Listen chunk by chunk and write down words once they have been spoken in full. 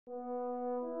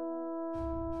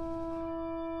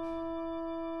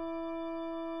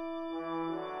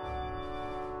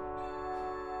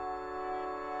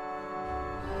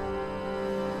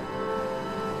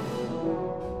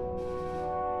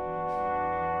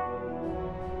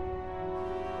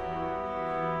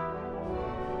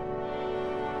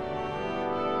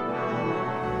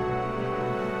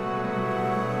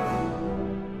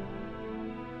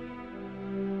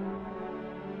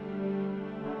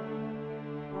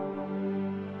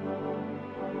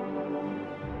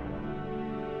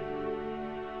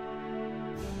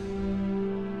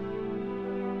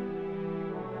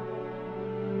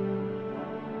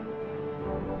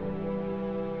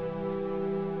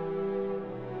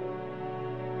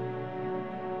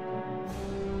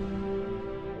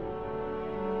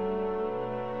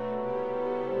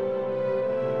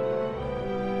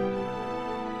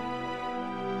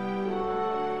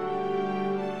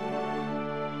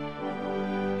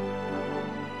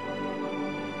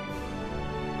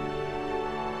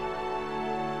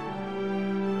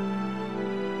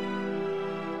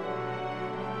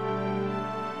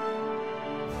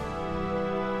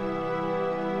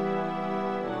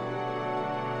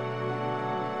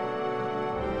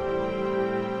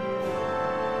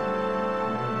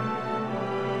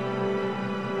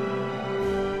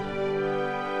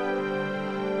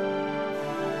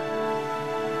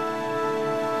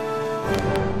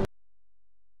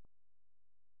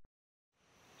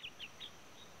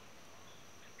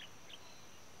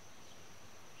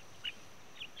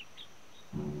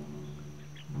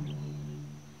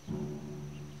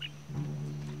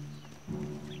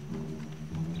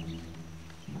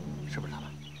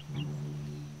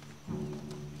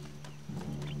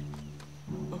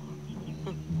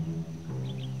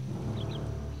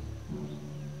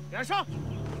改上，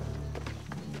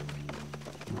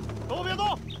都别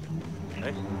动。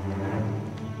哎，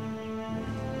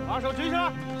把手举起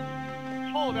来，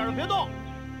后边的别动。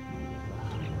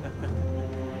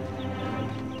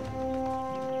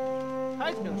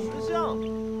还挺识相，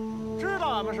知道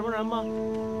俺们什么人吗？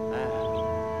哎，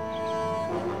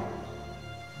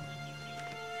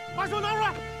把手拿出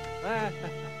来。哎，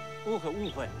误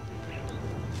会。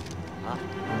啊，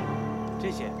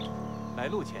这些买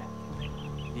路钱，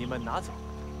你们拿走，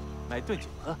买顿酒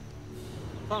喝，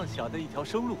放小的一条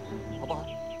生路，好不好？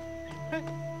嘿，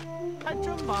还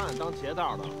真把俺当劫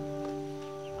道的。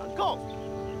俺告诉你，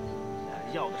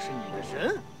俺要的是你的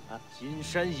人啊，金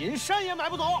山银山也买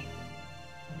不走。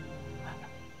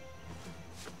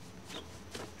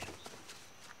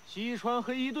西川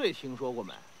黑衣队听说过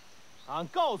没？俺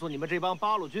告诉你们这帮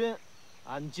八路军，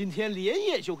俺今天连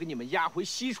夜就给你们押回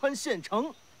西川县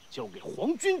城，交给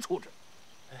皇军处置。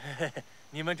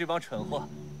你们这帮蠢货，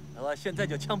我现在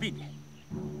就枪毙你！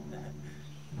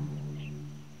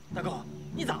大哥，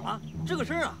你咋了？这个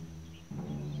声啊！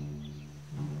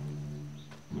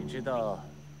你知道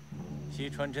西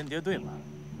川侦谍队吗？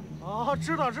啊，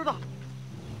知道。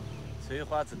翠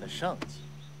花子的上级。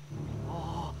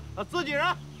哦，自己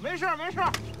人，没事。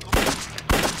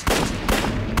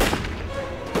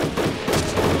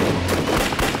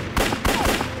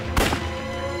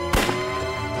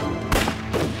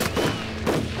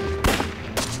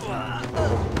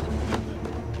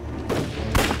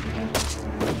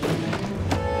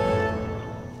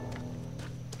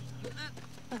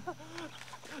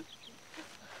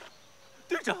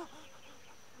队长，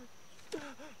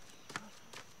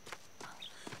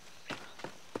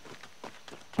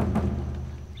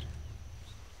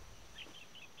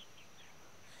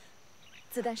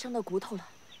子弹伤到骨头了，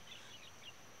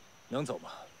能走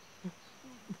吗？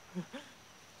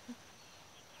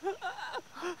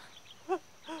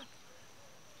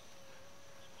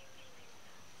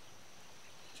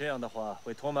这样的话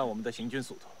会拖慢我们的行军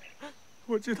速度。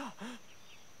我知道，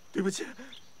对不起。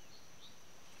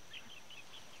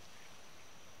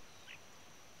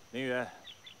林远，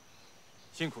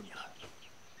辛苦你了。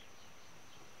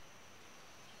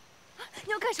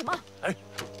你要干什么？哎，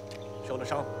受了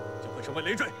伤就会成为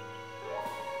累赘。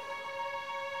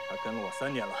他跟了我3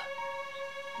年了，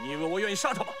你以为我愿意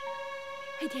杀他吗？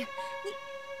黑田，你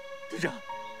队长，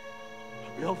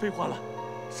不要废话了，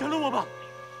杀了我吧！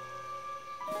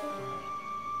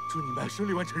祝你们顺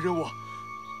利完成任务，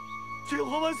天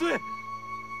皇万岁！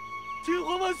天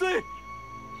皇万岁！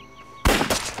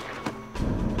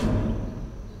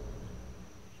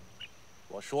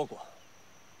我说过，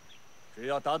只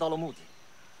要达到了目的，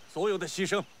所有的牺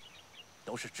牲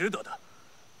都是值得的。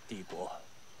帝国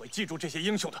会记住这些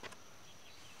英雄的。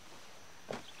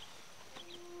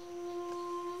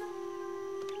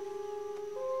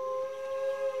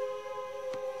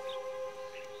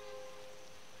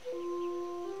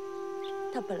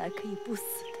他本来可以不死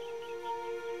的。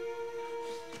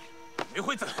梅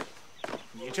惠子，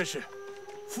你这是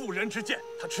妇人之见，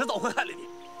他迟早会害了你，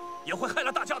也会害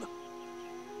了大家的。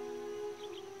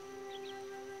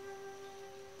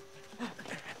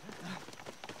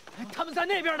他们在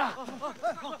那边呢。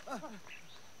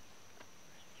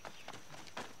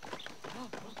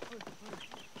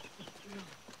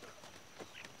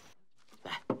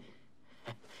来，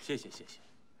谢谢。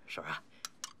婶儿啊，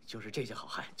就是这些好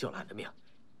汉救了俺的命。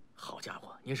好家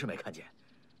伙，您是没看见，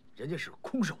人家是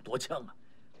空手夺枪啊，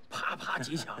啪啪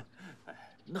几响，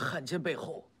那汉奸背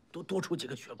后都多出几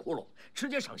个血窟窿，直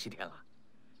接上西天了。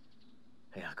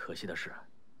哎呀，可惜的是，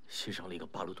牺牲了一个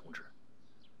八路同志。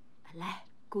来，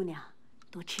姑娘，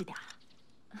多吃点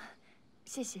儿。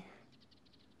谢谢。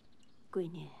闺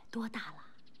女多大了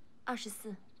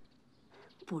？24。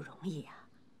不容易啊，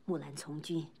木兰从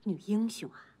军，女英雄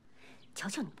啊！瞧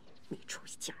瞧你，没出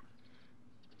息劲儿。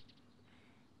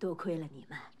多亏了你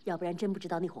们，要不然真不知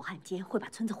道那伙汉奸会把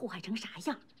村子祸害成啥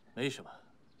样。没什么，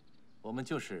我们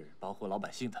就是保护老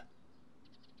百姓的。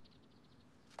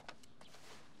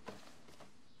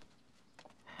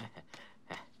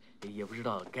哎，也不知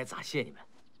道该咋谢你们，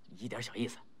一点小意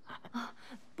思啊，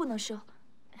不能收，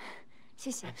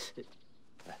谢谢。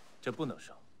哎，这不能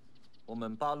收，我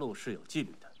们八路是有纪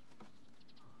律的，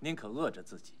宁可饿着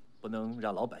自己，不能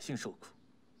让老百姓受苦。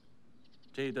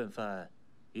这一顿饭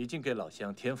已经给老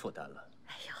乡添负担了。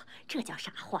哎呦，这叫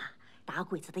啥话？打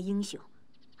鬼子的英雄，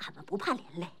俺们不怕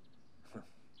连累。哼，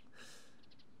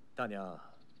大娘，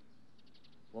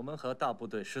我们和大部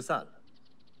队失散了，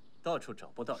到处找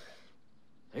不到人。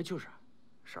哎，就是，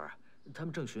婶儿，他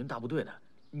们正寻大部队呢，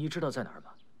你知道在哪儿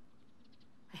吗？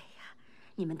哎呀，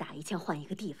你们打一枪换一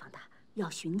个地方的，要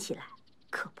寻起来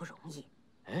可不容易。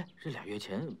哎，这2月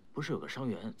前不是有个伤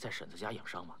员在婶子家养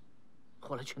伤吗？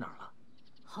后来去哪儿了？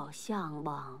好像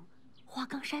往花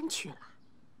岗山去了。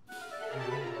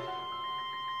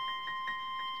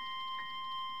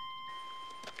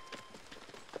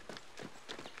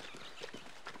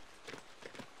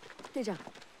队长，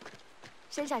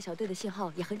山下小队的信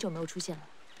号也很久没有出现了。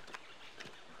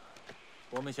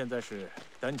我们现在是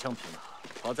单枪匹马，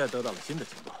好在得到了新的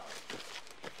情报。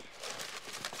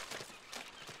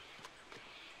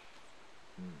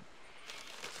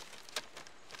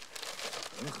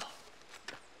很好。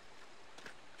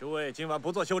诸位今晚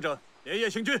不做休整，连夜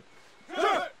行军。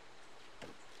是。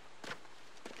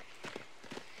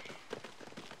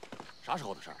啥时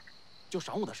候的事儿？就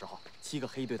晌午的时候，7个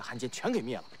黑队的汉奸全给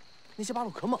灭了。那些八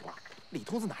路可猛了，李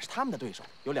秃子哪是他们的对手？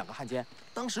有2个汉奸，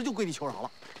当时就跪地求饶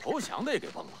了。投降的也给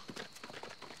崩了。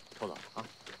秃子啊，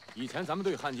以前咱们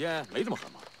对汉奸没这么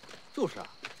狠吧？就是啊，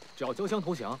只要交枪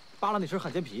投降，扒了那身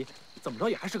汉奸皮，怎么着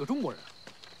也还是个中国人。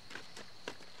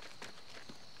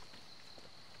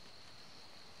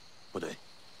不对，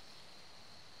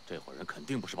这伙人肯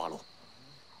定不是八路。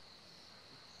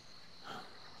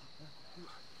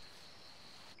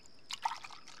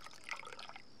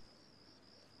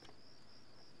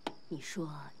你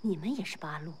说你们也是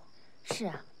八路？是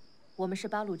啊，我们是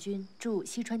八路军驻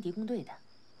西川敌工队的，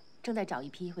正在找一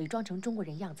批伪装成中国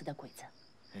人样子的鬼子。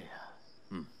哎呀，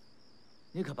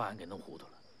你可把俺给弄糊涂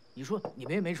了。你说你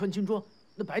们也没穿军装，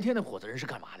那白天那伙子人是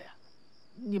干嘛的呀？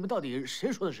你们到底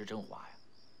谁说的是真话呀？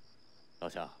老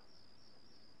乡，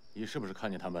你是不是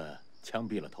看见他们枪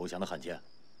毙了投降的汉奸？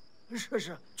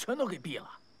是，全都给毙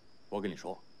了。我跟你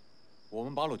说，我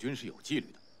们八路军是有纪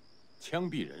律的，枪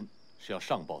毙人是要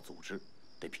上报组织，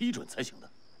得批准才行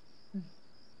的。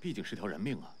毕竟是条人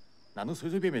命啊，哪能随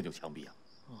随便便就枪毙啊？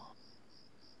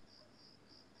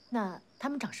那他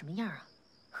们长什么样啊？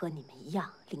和你们一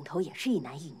样，领头也是一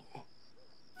男一女。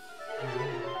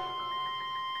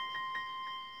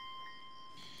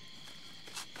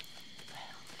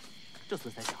这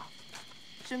孙三小，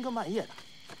深更半夜的，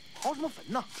刨什么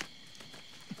坟呢？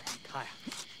他呀，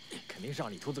肯定是让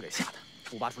李秃子给吓的，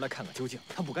不挖出来看个究竟，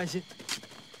他不甘心。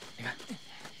你看，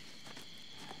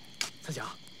三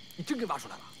小，你真给挖出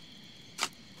来了？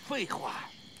废话，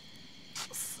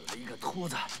死了一个秃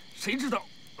子，谁知道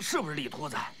是不是李秃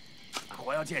子？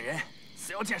活要见人，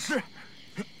死要见尸。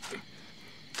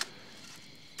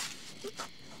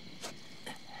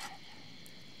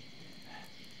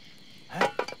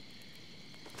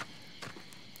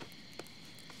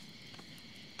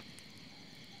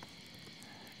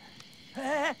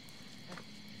哎，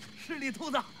是李秃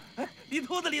子，李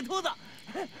秃子，李秃子。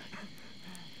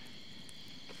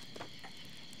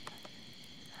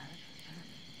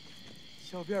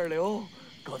小辫流，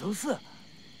狗头四，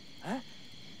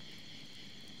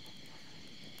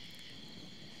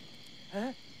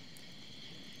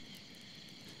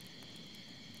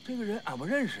这个人俺不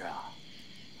认识啊，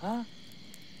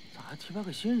咋还提拔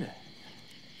个新人？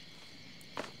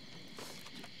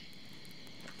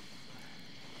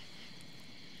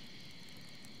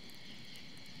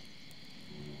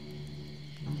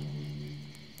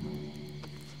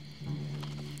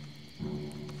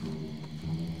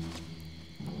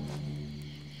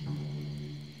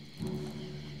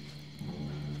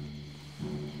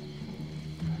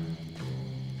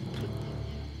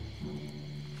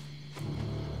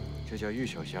这叫玉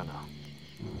小虾呢，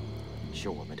是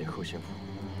我们的后先锋。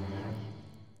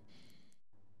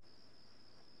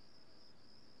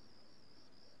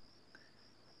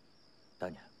大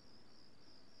娘，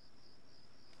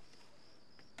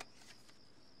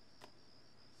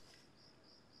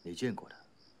你见过的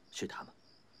是他吗？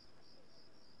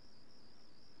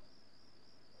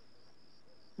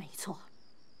没错，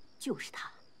就是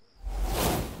他。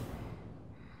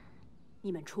你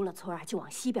们出了村儿就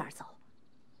往西边走。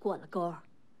过了沟儿，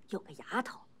有个崖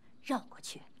头，绕过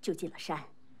去就进了山。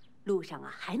路上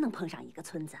啊，还能碰上一个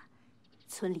村子，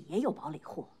村里也有堡垒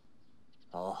户。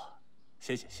哦，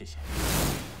谢谢谢谢。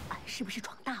俺是不是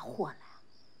闯大祸了？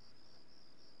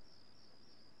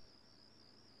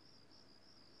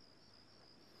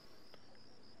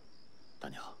大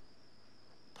娘，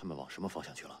他们往什么方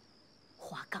向去了？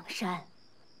花岗山。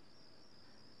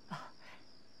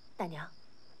大娘，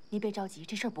您别着急，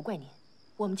这事儿不怪您。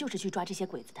我们就是去抓这些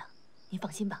鬼子的，您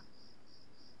放心吧。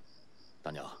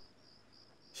大娘，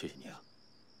谢谢你啊。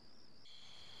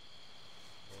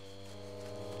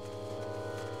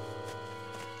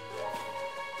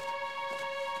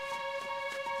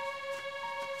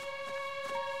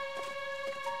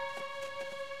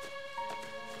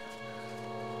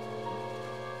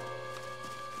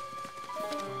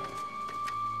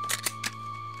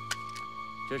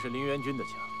这是林元军的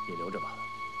枪，你留着吧。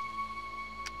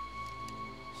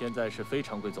现在是非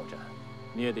常规作战，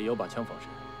你也得有把枪防身。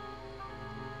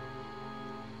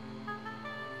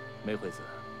梅惠子，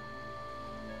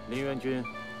林元军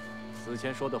死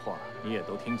前说的话你也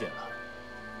都听见了，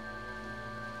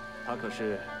他可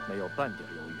是没有半点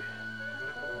犹豫，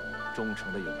忠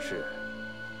诚的勇士，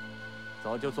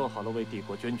早就做好了为帝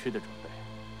国捐躯的准备。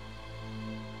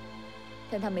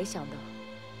但他没想到，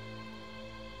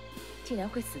竟然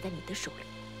会死在你的手里。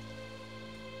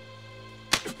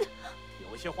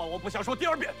有些话我不想说第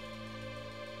二遍。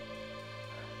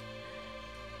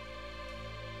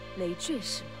累赘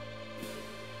是吗？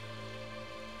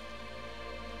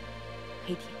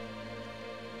黑田，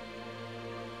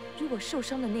如果受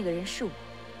伤的那个人是我，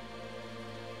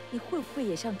你会不会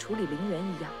也像处理陵园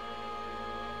一样，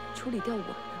处理掉我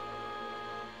呢？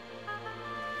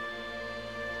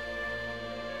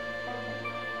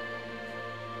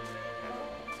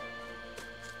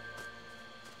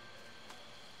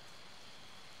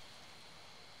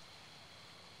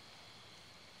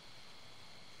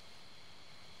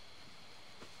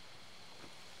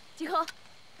集合。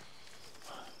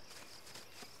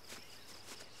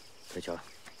队长，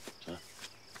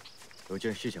有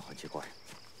件事情很奇怪，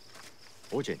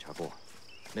我检查过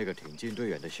那个挺进队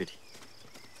员的尸体，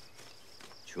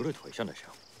除了腿上的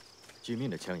伤，致命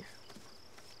的枪眼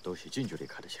都是近距离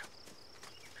开的枪。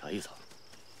啥意思啊？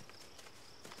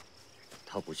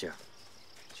他不像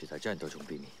是在战斗中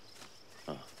毙命，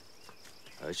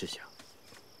而是想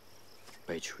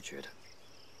被处决的。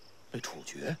被处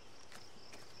决？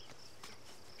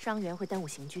伤员会耽误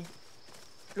行军，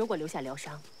如果留下疗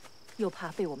伤，又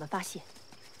怕被我们发现。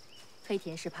黑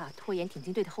田是怕拖延挺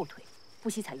进队的后腿，不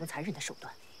惜采用残忍的手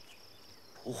段。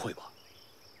不会吧？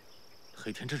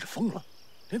黑田真是疯了，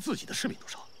连自己的士兵都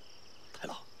杀。太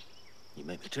郎，你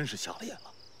妹妹真是瞎了眼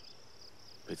了，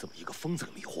被这么一个疯子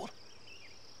给迷惑了。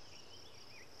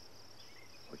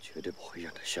我绝对不会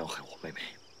让他伤害我妹妹。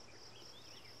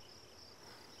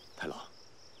太郎，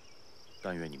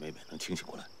但愿你妹妹能清醒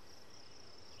过来。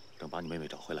等把你妹妹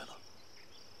找回来了，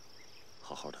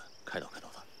好好的开导开导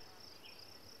她。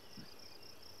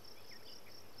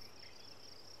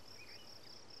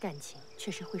感情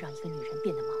确实会让一个女人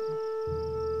变得盲目。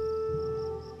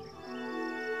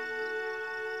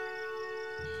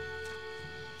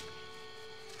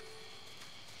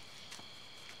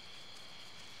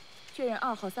确认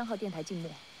2号、3号电台静默。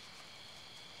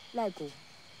赖谷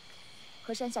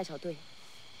和山下小队，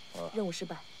任务失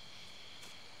败。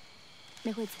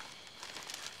梅惠子，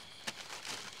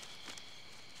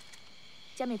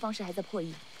加密方式还在破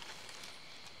译，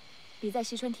比在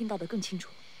西川听到的更清楚，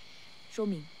说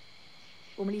明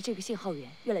我们离这个信号源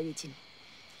越来越近了。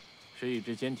是一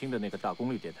直监听的那个大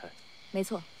功率电台。没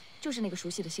错，就是那个熟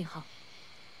悉的信号。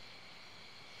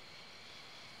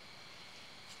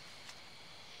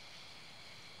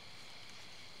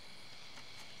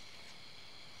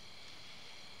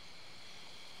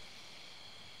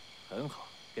很好，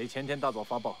给前田大佐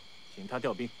发报，请他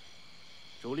调兵，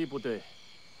主力部队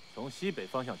从西北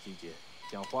方向集结，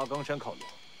向花岗山靠拢。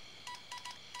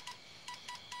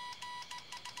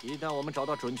一旦我们找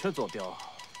到准确坐标，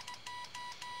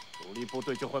主力部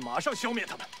队就会马上消灭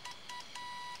他们。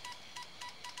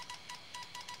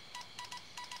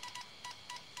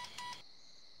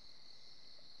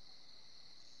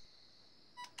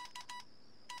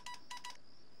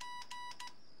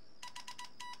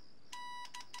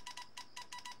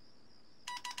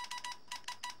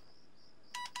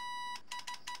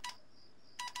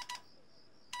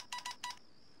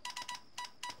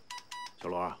小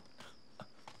罗啊，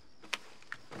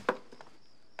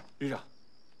旅长，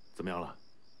怎么样了？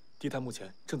地带目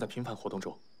前正在频繁活动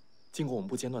中，经过我们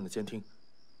不间断的监听，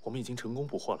我们已经成功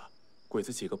捕获了鬼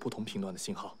子几个不同频段的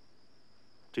信号。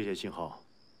这些信号，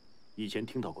以前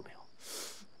听到过没有？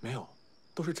没有，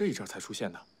都是这一阵才出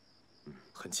现的。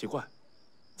很奇怪，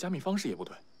加密方式也不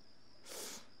对，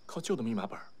靠旧的密码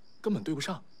本根本对不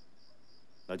上。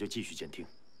那就继续监听，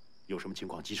有什么情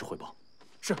况及时汇报。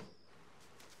是。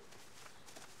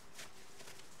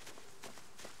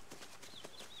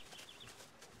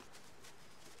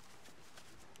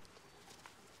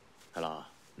太郎，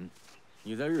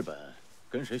你在日本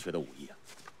跟谁学的武艺啊？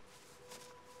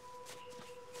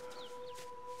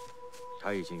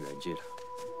他已经圆寂了，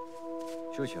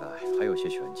说起来还有些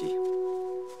玄机。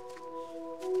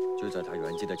就在他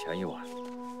圆寂的前一晚，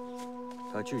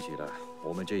他聚集了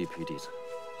我们这一批弟子，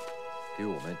给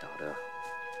我们打了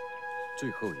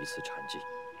最后一次禅剂。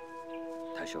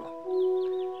他说，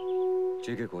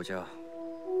这个国家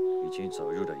已经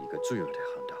走入了一个罪恶的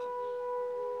航道。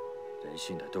人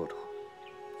性的堕落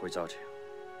会造成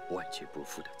万劫不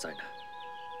复的灾难。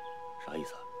啥意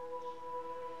思？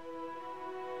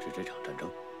指这场战争？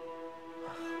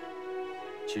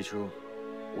起初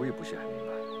我也不是很明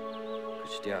白，可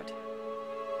是第二天，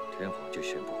天皇就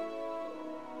宣布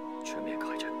全面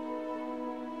开战。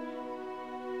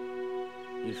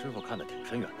你师傅看得挺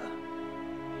深远的。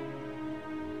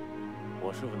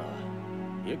我师傅呢，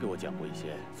也给我讲过一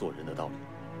些做人的道理。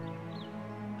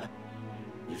哎，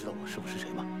你知道我师傅是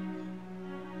谁吗？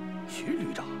徐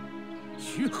旅长，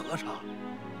徐和尚。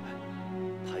哎，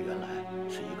他原来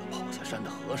是一个跑下山的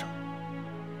和尚，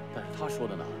但是他说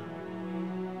的呢，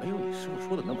没有你师傅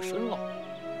说的那么深奥。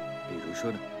比如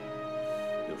说呢？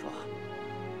比如说，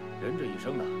人这一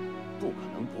生呢，不可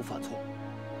能不犯错，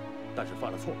但是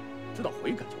犯了错，知道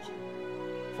悔改就好。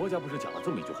佛家不是讲了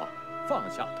这么一句话：放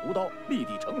下屠刀，立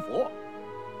地成佛。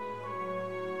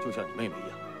就像你妹妹一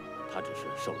样，她只是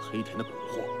受了黑田的蛊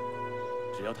惑，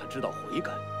只要她知道悔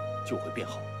改，就会变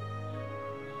好。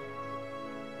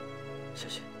谢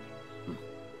谢。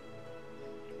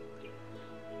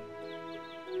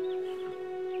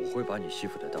我会把你媳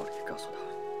妇的道理告诉她，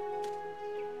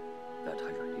让她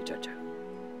远离战争。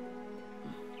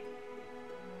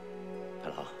太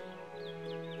郎，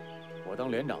我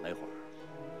当连长那会儿，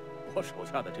我手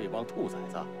下的这帮兔崽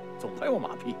子总拍我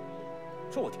马屁，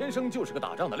说我天生就是个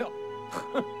打仗的料。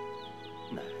哼，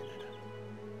奶奶的，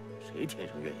谁天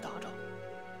生愿意打仗？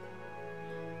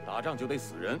打仗就得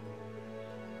死人。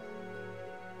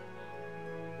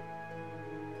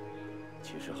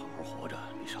其实好好活着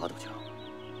比啥都强。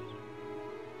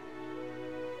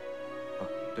啊，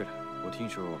对了，我听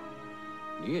说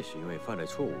你也是因为犯了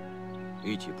错误，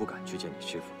一直不敢去见你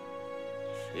师傅。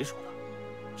谁说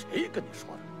的？谁跟你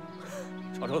说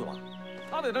的？小周子嘛，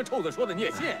他在那臭嘴说的你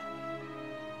也信？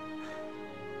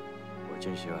我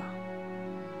真希望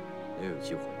能有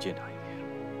机会见他一面。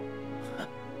哼，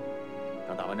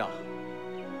等打完仗，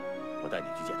我带你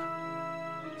去见他。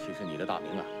其实你的大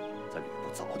名啊，在吕布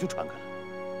早就传开了，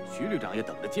徐旅长也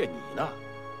等着见你呢。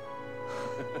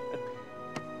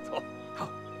走，好。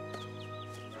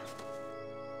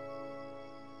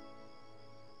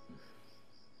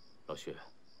老薛，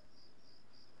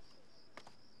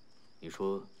你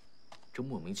说这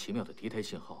莫名其妙的敌台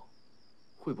信号，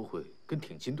会不会跟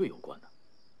挺进队有关呢？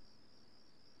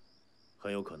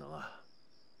很有可能啊。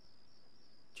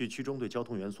据区中队交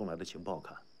通员送来的情报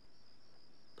看，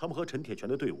他们和陈铁拳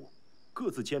的队伍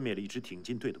各自歼灭了一支挺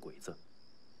进队的鬼子，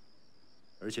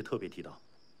而且特别提到，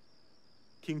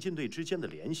挺进队之间的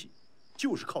联系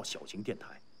就是靠小型电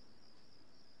台。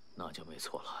那就没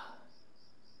错了。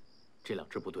这两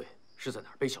支部队是在哪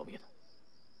儿被消灭的？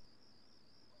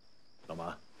老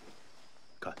马，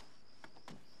看，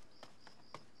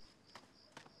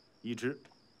一支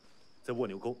在蜗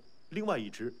牛沟，另外一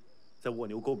支在蜗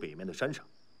牛沟北面的山上，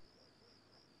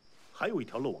还有一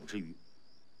条漏网之鱼，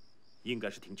应该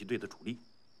是挺进队的主力。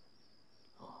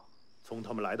哦，从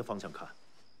他们来的方向看，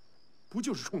不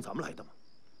就是冲咱们来的吗？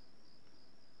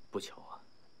不巧啊，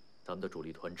咱们的主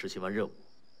力团执行完任务，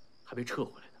还被撤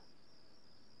回来呢。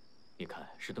你看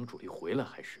是等主力回来，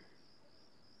还是？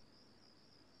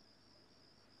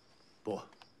不，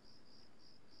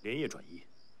连夜转移，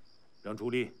让主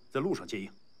力在路上接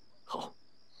应。好。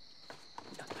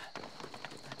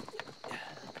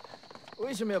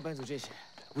为什么要搬走这些？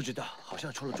不知道，好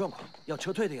像出了状况，要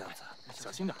撤退的样子。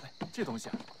小心点，这东西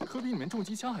啊，可比你们重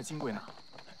机枪还金贵呢。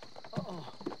哦。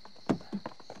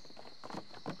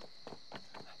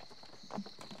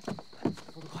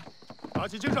走得快，打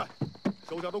起精神，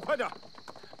手脚都快点。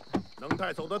能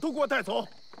带走的都给我带走，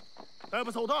带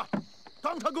不走的，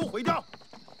当场给我毁掉，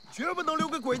绝不能留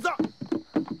给鬼子。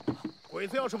鬼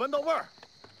子要是闻到味儿，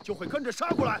就会跟着杀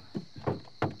过来。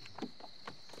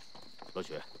老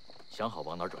许，想好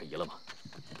往哪儿转移了吗？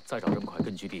再找这么块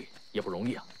根据地也不容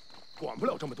易啊。管不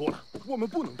了这么多了，我们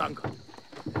不能耽搁。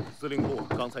司令部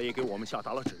刚才也给我们下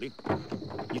达了指令，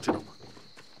你知道吗？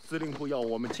司令部要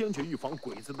我们坚决预防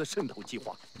鬼子的渗透计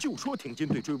划，就说挺进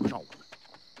队追不上我们。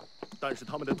但是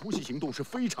他们的突袭行动是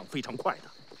非常非常快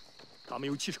的，他们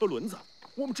有汽车轮子，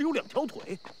我们只有2条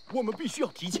腿，我们必须要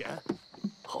提前。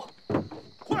好，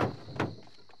快！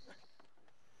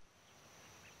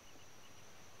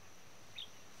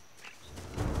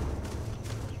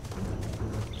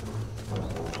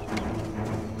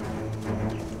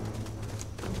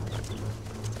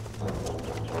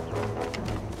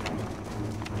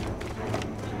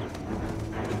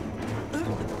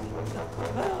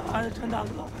哎呀，陈大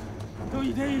哥，都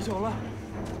1天1宿了，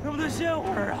能不能歇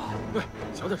会儿啊？喂，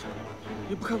小点声，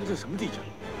你不看看这什么地震？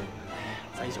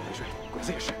咱一宿没睡，鬼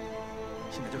子也是，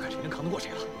现在就看谁能扛得过谁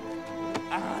了。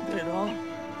俺腿疼，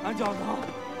俺脚疼，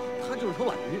他就是头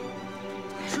懒鱼，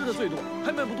吃的最多，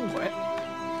还迈不动腿。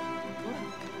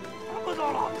不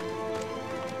走了，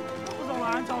不走了，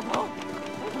俺脚疼，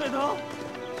腿疼。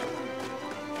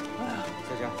哎呀，小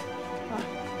姐，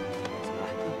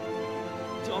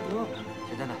脚疼。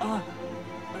简单的啊，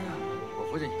哎呀，我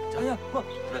扶着你。哎呀，不，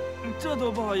这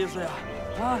多不好意思呀！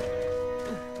啊。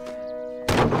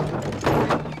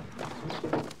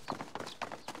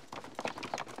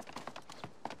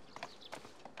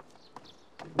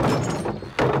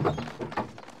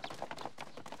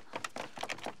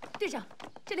 队长，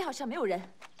这里好像没有人。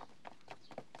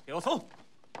给我搜！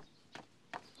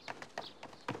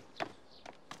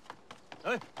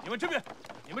哎，你们这边，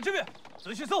你们这边，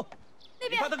仔细搜。那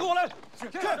边，快点跟我来！是。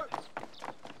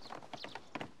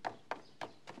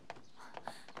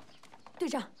队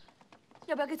长，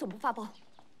要不要给总部发报？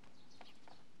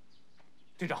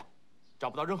队长，找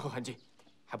不到任何痕迹，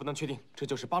还不能确定这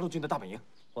就是八路军的大本营。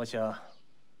我想，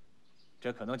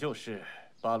这可能就是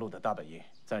八路的大本营，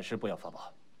暂时不要发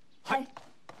报。 嗨，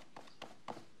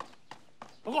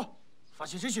报告，发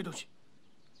现这些东西。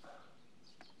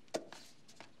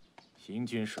行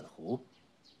军水壶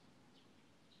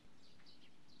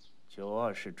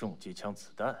，92式重机枪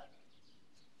子弹，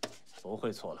不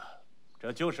会错了，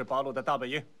这就是八路的大本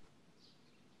营。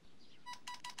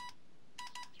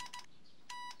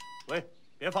喂，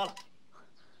别发了。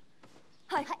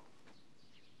嗨，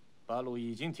八路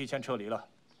已经提前撤离了，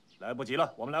来不及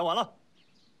了，我们来晚了。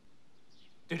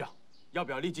 队长，要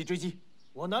不要立即追击？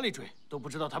往哪里追都不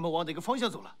知道他们往哪个方向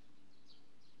走了。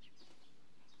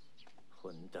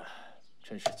混蛋，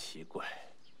真是奇怪，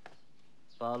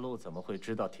八路怎么会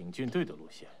知道挺军队的路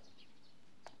线？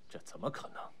这怎么可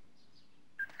能？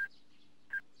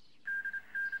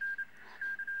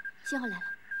信号来了。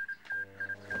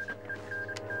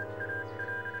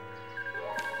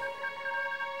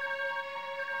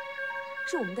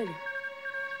是我们的人，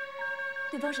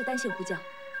对方是单线呼叫。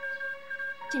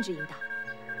 禁止应答，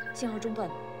信号中断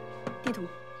了。地图，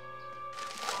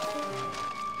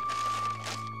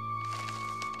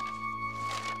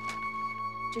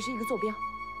只是一个坐标，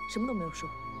什么都没有说。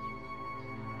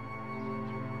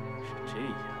是这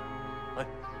样，哎，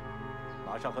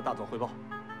马上和大总汇报，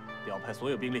调派所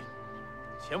有兵力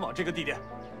前往这个地点。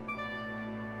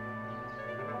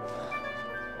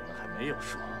我们还没有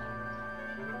说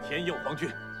天佑皇军。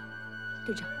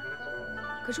队长，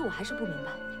可是我还是不明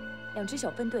白。 2支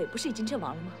小分队不是已经阵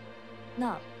亡了吗？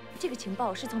那这个情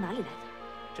报是从哪里来的？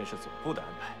这是总部的安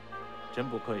排，真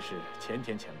不愧是前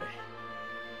田前辈。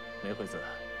梅惠子，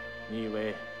你以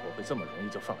为我会这么容易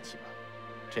就放弃吗？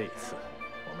这一次，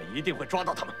我们一定会抓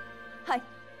到他们。嗨。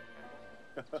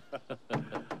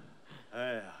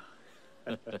哎呀，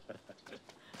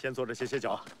先坐着歇歇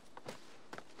脚。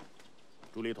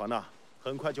主力团呐，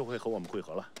很快就会和我们会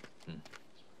合了。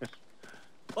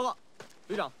报告，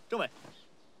旅长、政委。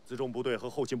 辎重部队和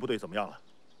后勤部队怎么样了？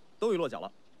都已落脚了，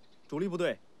主力部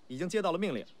队已经接到了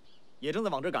命令，也正在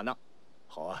往这赶呢。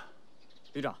好啊，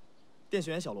旅长，电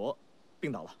讯员小罗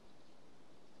病倒了。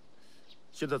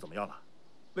现在怎么样了？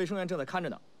卫生员正在看着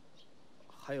呢。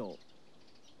还有，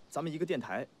咱们一个电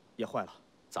台也坏了。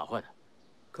咋坏的？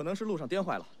可能是路上颠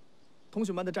坏了，通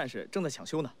讯班的战士正在抢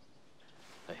修呢。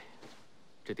哎，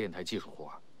这电台技术活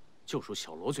就属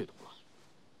小罗最懂了。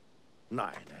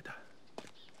奶奶的！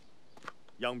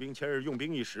 养兵千日，用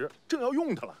兵一时，正要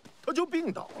用他了，他就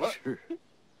病倒了。是。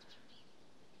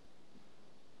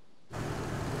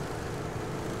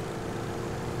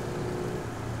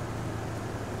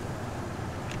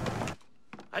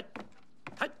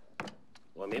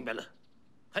我明白了。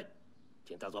嗨，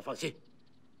请大佐放心。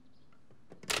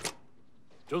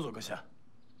周佐阁下，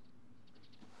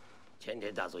前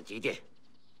田大佐急电，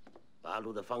八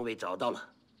路的方位找到了，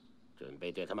准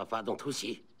备对他们发动突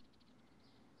袭。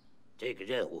 这个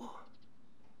任务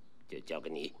就交给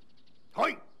你。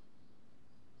嗨，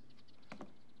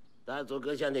大佐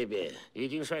阁下那边已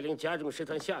经率领加重师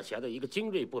团下辖的一个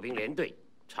精锐步兵连队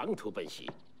长途奔袭。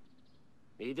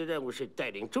你的任务是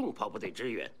带领重炮部队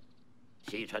支援。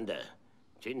西川的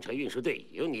军车运输队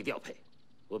由你调配，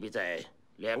务必在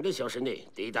2个小时内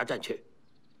抵达战区。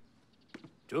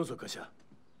周佐阁下，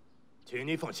请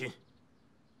您放心，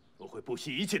我会不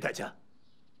惜一切代价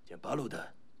将八路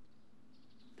的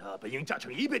大本营炸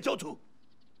成一片焦土。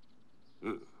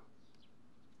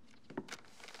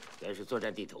这是作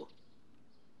战地图，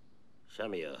上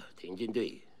面有挺进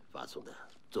队发送的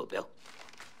坐标。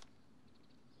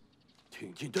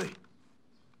挺进队，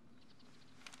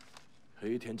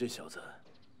黑田这小子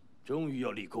终于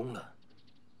要立功了。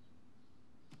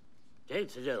这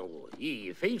次任务意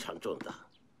义非常重大，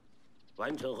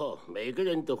完成后每个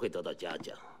人都会得到嘉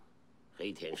奖。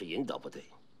黑田是引导部队，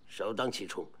首当其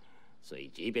冲。所以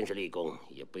即便是立功，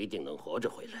也不一定能活着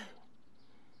回来。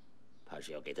怕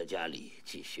是要给他家里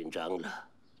记勋章了。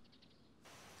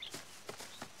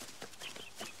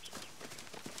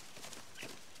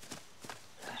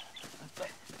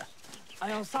哎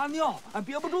呀，撒尿，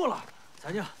憋不住了，撒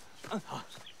尿。好，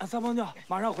撒泡尿，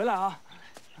马上回来啊。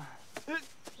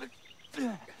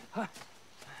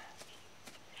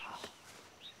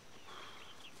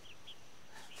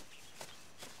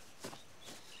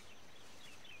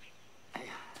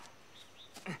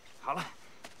好了。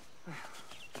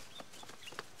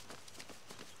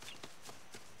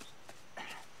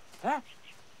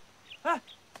哎，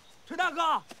陈大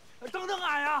哥，等等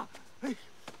俺呀！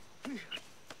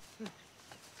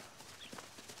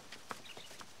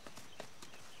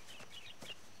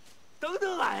等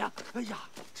等俺呀！哎呀，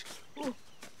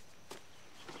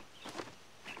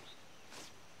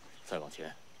再往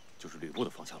前就是吕布的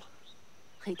方向了。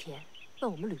黑田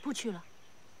奔我们吕布去了。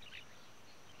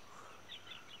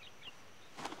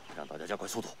让大家加快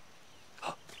速度。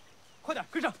好，快点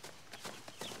跟上。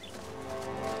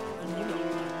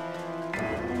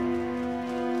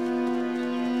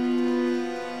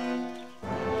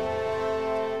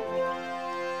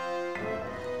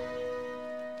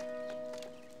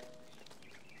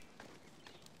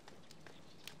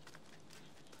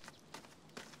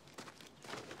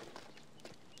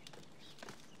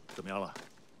怎么样了？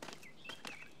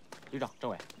旅长、政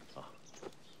委啊，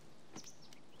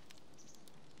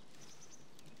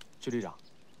徐旅长，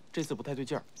这次不太对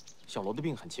劲儿。小罗的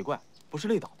病很奇怪，不是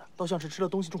累倒的，倒像是吃了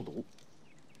东西中毒。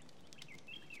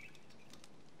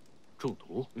中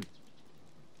毒？嗯。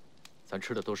咱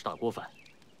吃的都是大锅饭，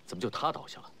怎么就他倒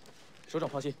下了？首长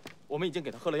放心，我们已经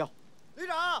给他喝了药。旅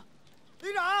长，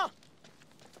旅长，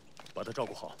把他照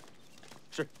顾好。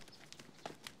是。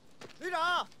旅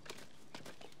长。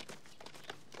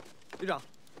旅长，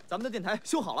咱们的电台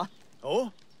修好了。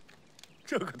哦，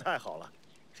这可太好了！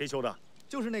谁修的？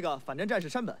就是那个反战战士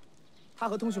山本，他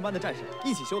和通讯班的战士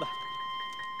一起修的。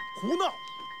胡闹！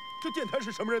这电台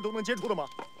是什么人都能接触的吗？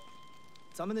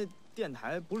咱们那电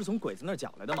台不是从鬼子那儿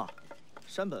讲来的吗？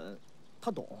山本，他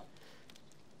懂。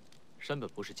山本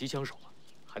不是机枪手吗？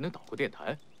还能捣鼓电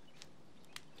台？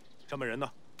山本人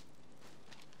呢？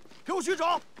给我去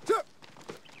找！是。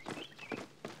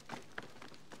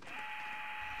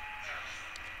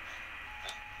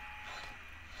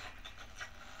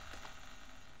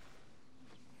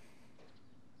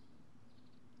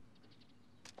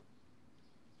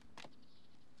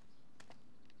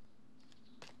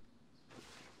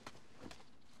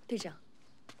队长，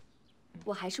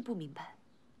我还是不明白，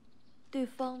对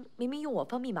方明明用我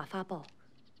方密码发报，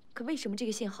可为什么这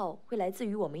个信号会来自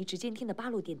于我们一直监听的八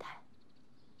路电台？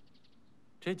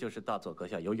这就是大佐阁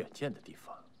下有远见的地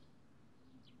方。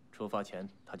出发前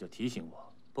他就提醒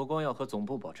我，不光要和总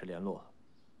部保持联络，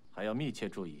还要密切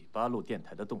注意八路电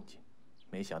台的动静。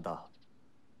没想到，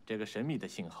这个神秘的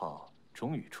信号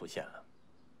终于出现了。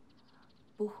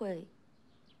不会，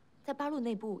在八路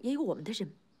内部也有我们的人？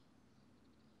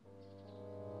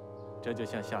这就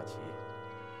像下棋，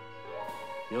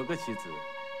有个棋子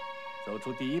走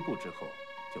出第一步之后，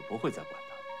就不会再管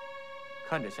他。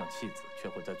看着像弃子，却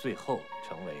会在最后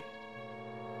成为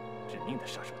致命的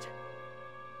杀手锏。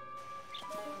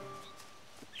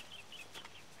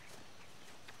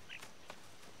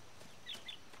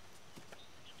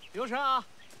留神啊！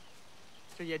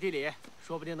这野地里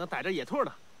说不定能逮着野兔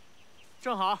呢，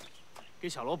正好给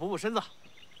小罗补补身子。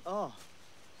哦。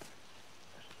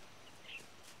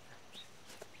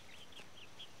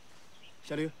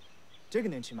小驴，这个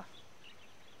能吃吗？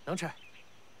能吃。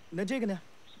那这个呢？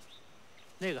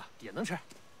那个也能吃。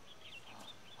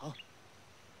好。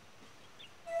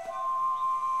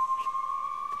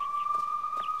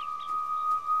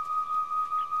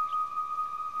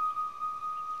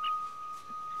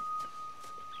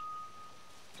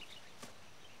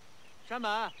山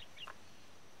本，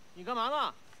你干嘛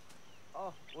呢？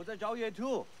哦，我在找野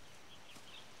兔。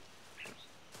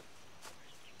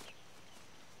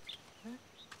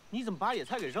你怎么把野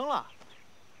菜给扔了？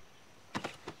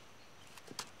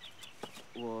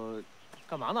我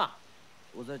干嘛呢？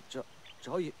我在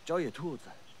找野兔子。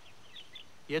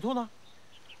野兔呢？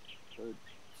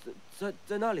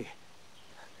在那里。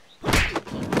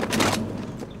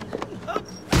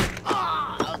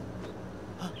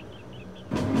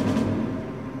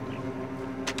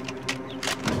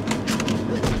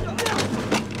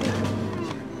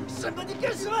山本，你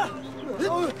干什么？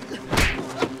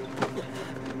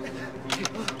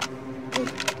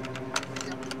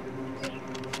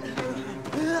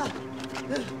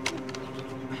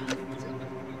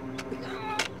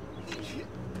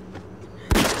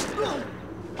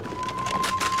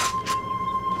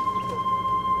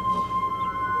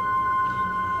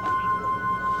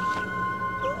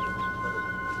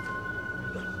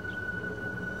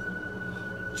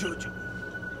救救我！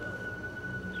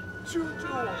救救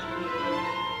我！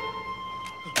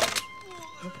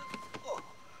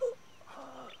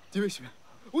你为什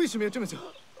么要这么做？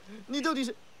你到底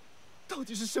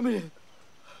是什么人？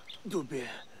渡边，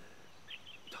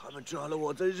他们抓了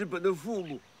我在日本的父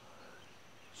母，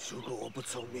说过我不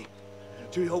聪明，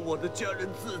就要我的家人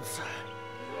自裁。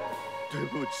对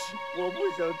不起，我不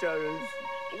想家人死，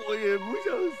我也不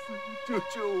想死，救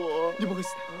救我！你不会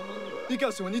死的，你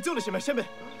告诉我你做了什么？山本，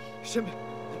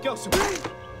你告诉我！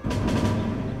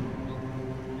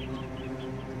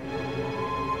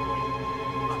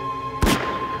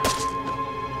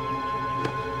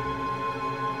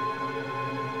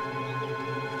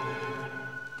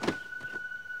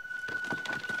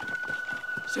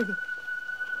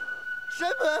山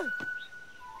本，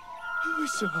为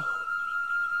什么？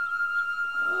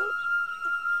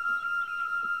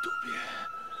渡边，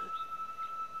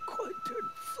快点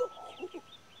走，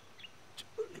这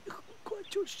里很快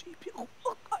就是一片火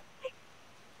海了。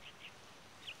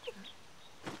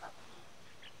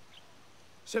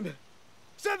山本，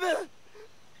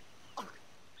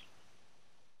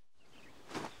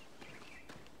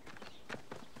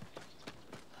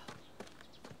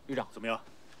旅长怎么样？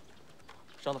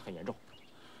伤得很严重。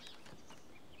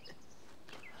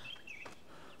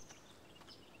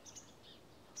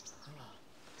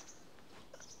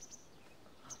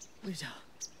队长，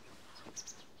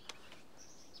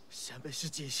山本是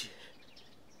继续，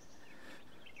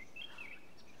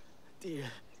敌人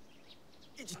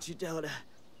已经知道了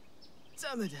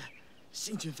咱们的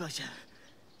行军方向，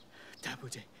大部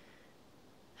队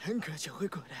很快就会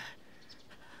过来。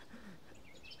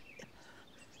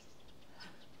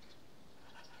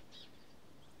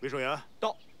卫生员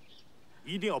到，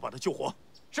一定要把他救活。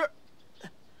是。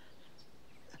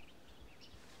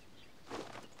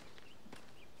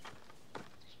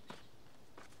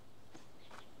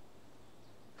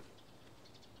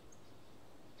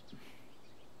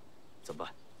怎么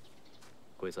办？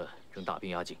鬼子仍大兵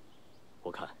压境，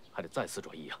我看还得再次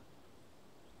转移啊。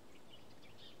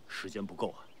时间不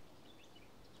够啊！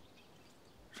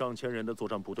上千人的作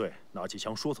战部队拿起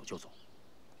枪说走就走。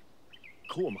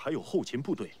可我们还有后勤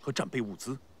部队和战备物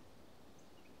资，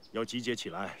要集结起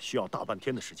来需要大半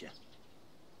天的时间。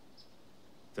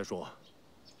再说，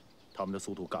他们的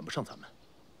速度赶不上咱们，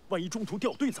万一中途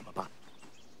掉队怎么办？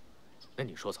那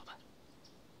你说咋办？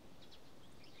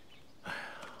哎呀，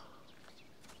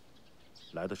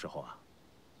来的时候啊，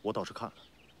我倒是看了，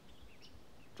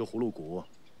这葫芦谷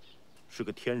是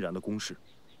个天然的工事，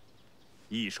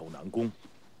易守难攻。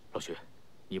老徐，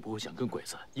你不会想跟鬼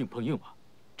子硬碰硬吧？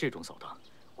这种扫荡，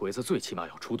鬼子最起码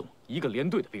要出动一个连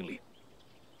队的兵力。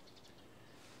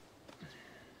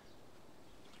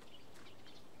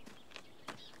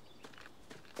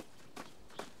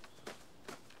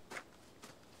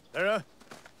来人，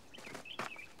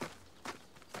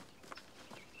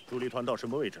主力团到什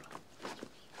么位置了？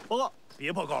报告。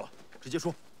别报告了，直接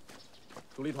说。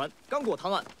主力团刚过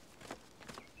汤岸，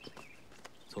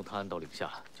从汤岸到岭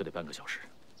下就得半个小时，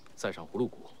再上葫芦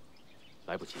谷，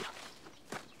来不及啊。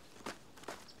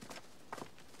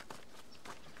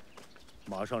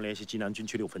马上联系济南军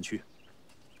区6分区。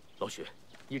老徐，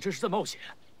你这是在冒险。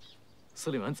司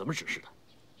令员怎么指示的？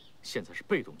现在是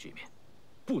被动局面，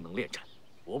不能恋战。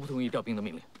我不同意调兵的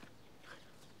命令。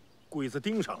鬼子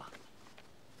盯上了，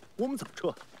我们怎么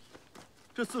撤？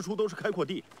这四处都是开阔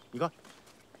地，你看，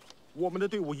我们的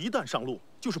队伍一旦上路，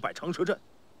就是摆长蛇阵。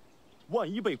万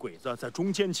一被鬼子在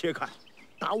中间切开，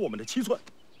打我们的7寸，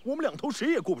我们两头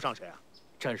谁也顾不上谁啊！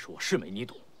战术我是没你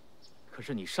懂，可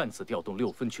是你擅自调动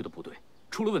6分区的部队，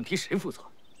出了问题谁负责？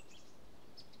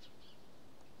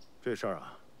这事儿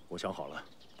啊，我想好了，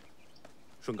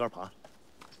顺杆爬。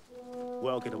我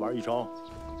要给他玩一招，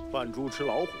扮猪吃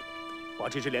老虎，把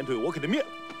这支连队我给他灭了。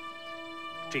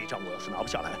这仗我要是拿不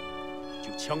下来，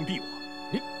就枪毙我。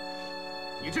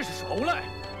你这是耍无赖！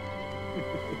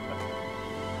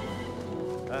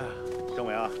哎，政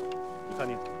委啊，你看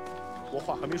你，我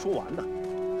话还没说完呢。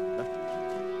来，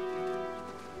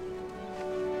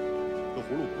这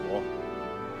葫芦谷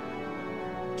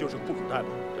就是个户口袋吧？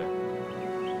对。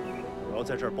我要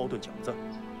在这儿包顿饺子。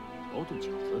包顿饺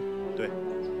子？对。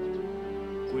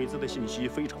鬼子的信息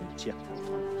非常有限，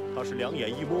他是两眼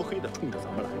一摸黑的冲着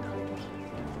咱们来的，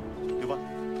对吧？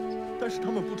但是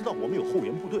他们不知道我们有后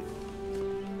援部队，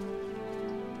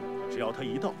只要他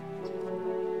一到，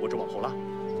我这往后拉，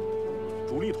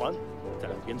主力团在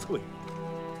两边侧翼，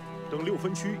等6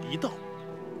分区一到，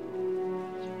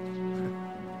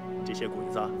这些鬼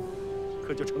子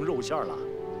可就成肉馅了。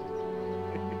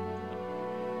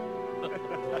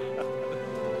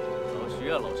老徐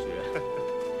啊，老徐，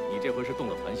你这回是动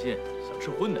了凡心，想吃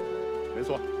荤的。没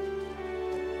错，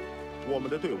我们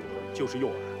的队伍就是诱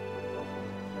饵。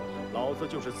老子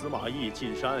就是司马懿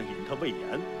进山引他魏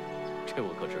延，这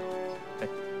我可知道。哎，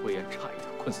魏延差一点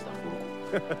困死在葫芦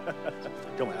谷。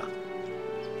政委啊，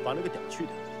把那个点去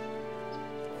掉。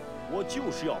我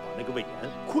就是要把那个魏延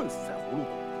困死在葫芦谷。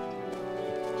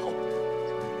好。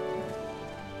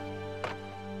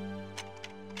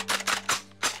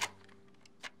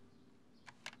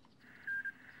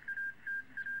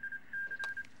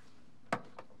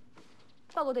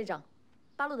报告队长，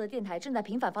八路的电台正在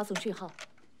频繁发送讯号。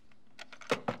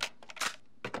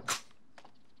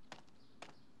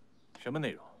什么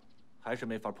内容？还是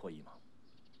没法破译吗？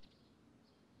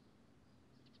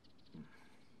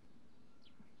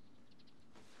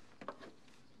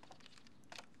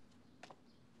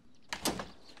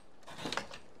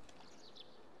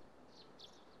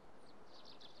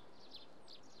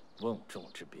瓮中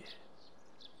之鳖，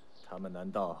他们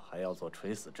难道还要做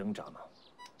垂死挣扎吗？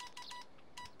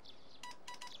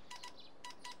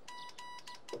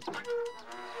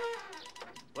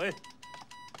喂，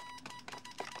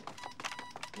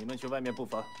你们去外面布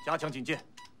防，加强警戒。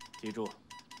记住，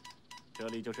这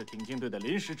里就是挺进队的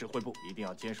临时指挥部，一定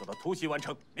要坚守到突袭完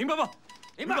成，明白吗？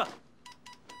明白。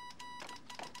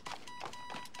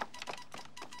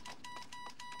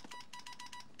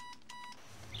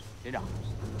连长，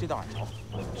这道矮桥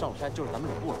上了山就是咱们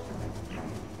吕布了。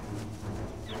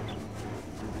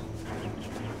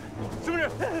是不是？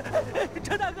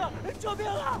陈大哥，救命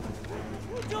啊！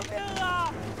救命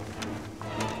啊！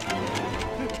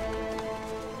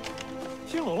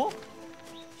天龙，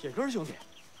铁根兄弟，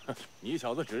你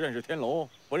小子只认识天龙，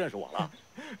不认识我了。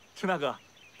陈大哥，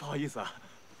不好意思啊。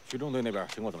徐中队那边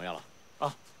情况怎么样了？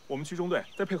啊，我们区中队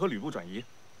在配合吕布转移。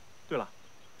对了，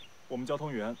我们交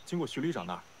通员经过徐旅长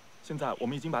那儿，现在我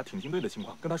们已经把挺进队的情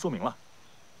况跟他说明了。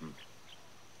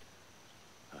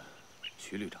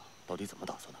徐旅长到底怎么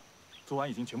打算的？昨晚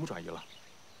已经全部转移了。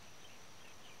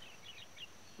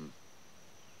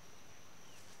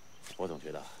我总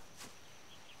觉得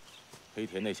黑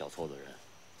田那小撮子人，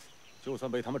就算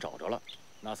被他们找着了，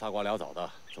那仨瓜俩枣的，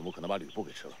总不可能把吕布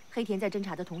给吃了。黑田在侦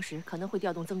查的同时，可能会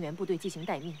调动增援部队进行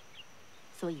待命，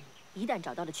所以一旦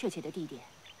找到了确切的地点，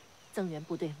增援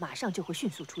部队马上就会迅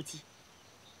速出击。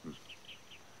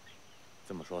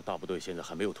这么说，大部队现在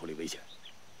还没有脱离危险，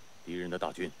敌人的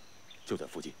大军就在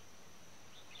附近。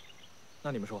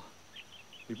那你们说，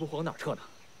吕布会往哪儿撤呢？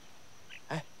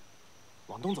哎，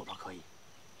往东走倒可以，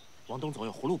往东走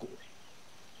有葫芦谷。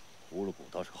葫芦谷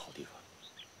倒是个好地方，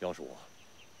要是我，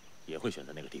也会选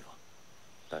择那个地方。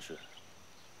但是，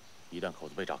一旦口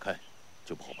子被炸开，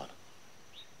就不好办了。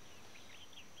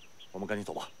我们赶紧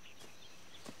走吧。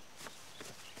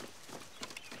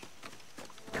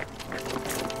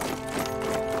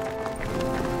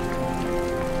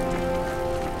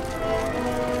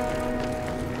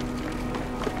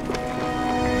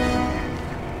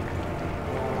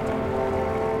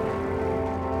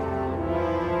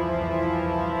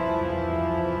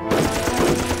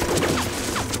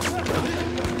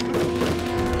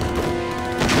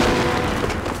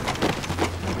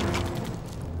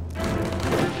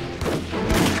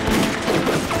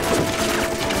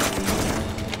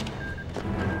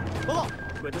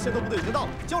先头部队已经到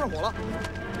了，交上火了。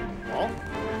好，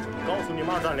告诉你们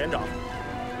2站连长，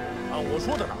按我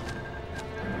说的打，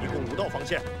一共5道防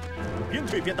线，边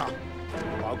退边打，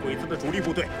把鬼子的主力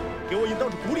部队给我引到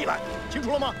这谷里来，清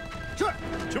楚了吗？是，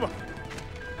去吧。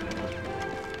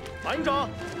马营长，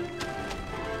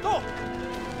到。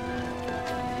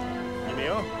一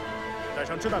鸣，带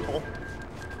上掷弹筒，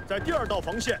在第2道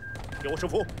防线给我设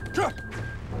伏。是。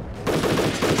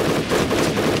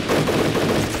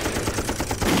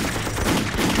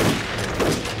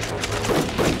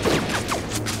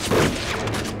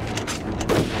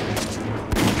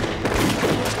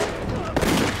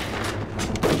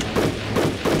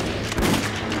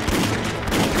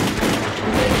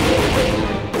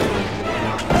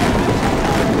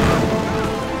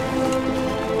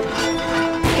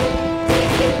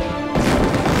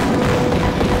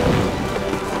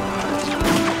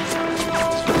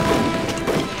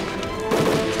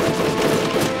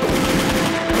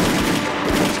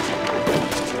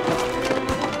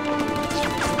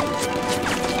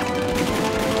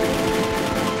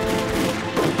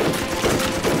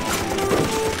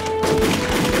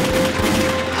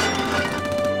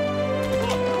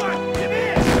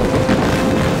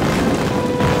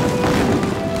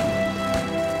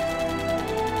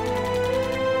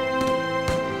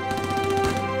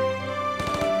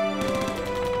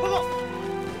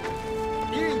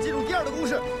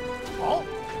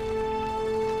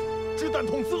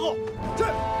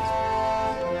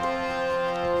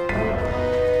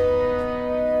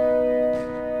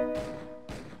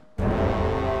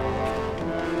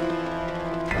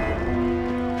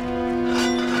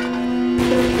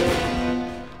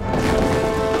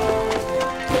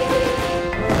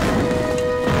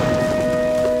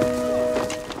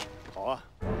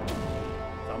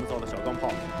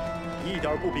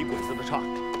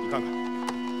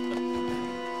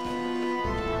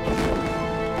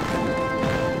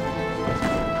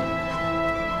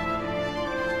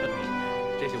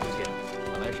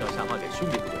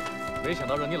没想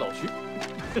到让你老徐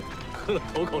喝了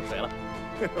头口水了。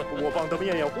我帮他们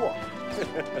验验货。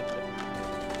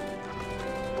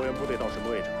救援部队到什么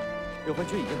位置？六分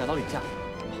区已经赶到领下。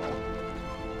好，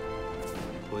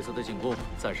鬼子的进攻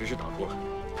暂时是挡住了，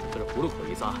可是葫芦口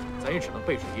一撒，咱也只能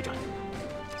背水一战。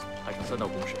还剩3道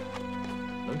攻势，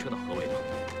能撑到何为吗？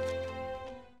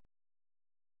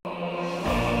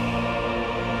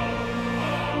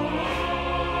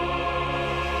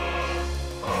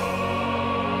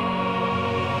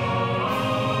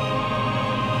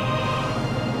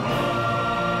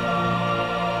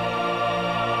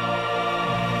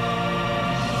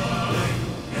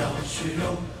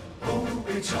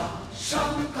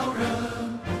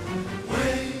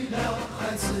 为了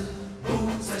孩子不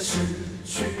再失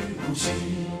去武器。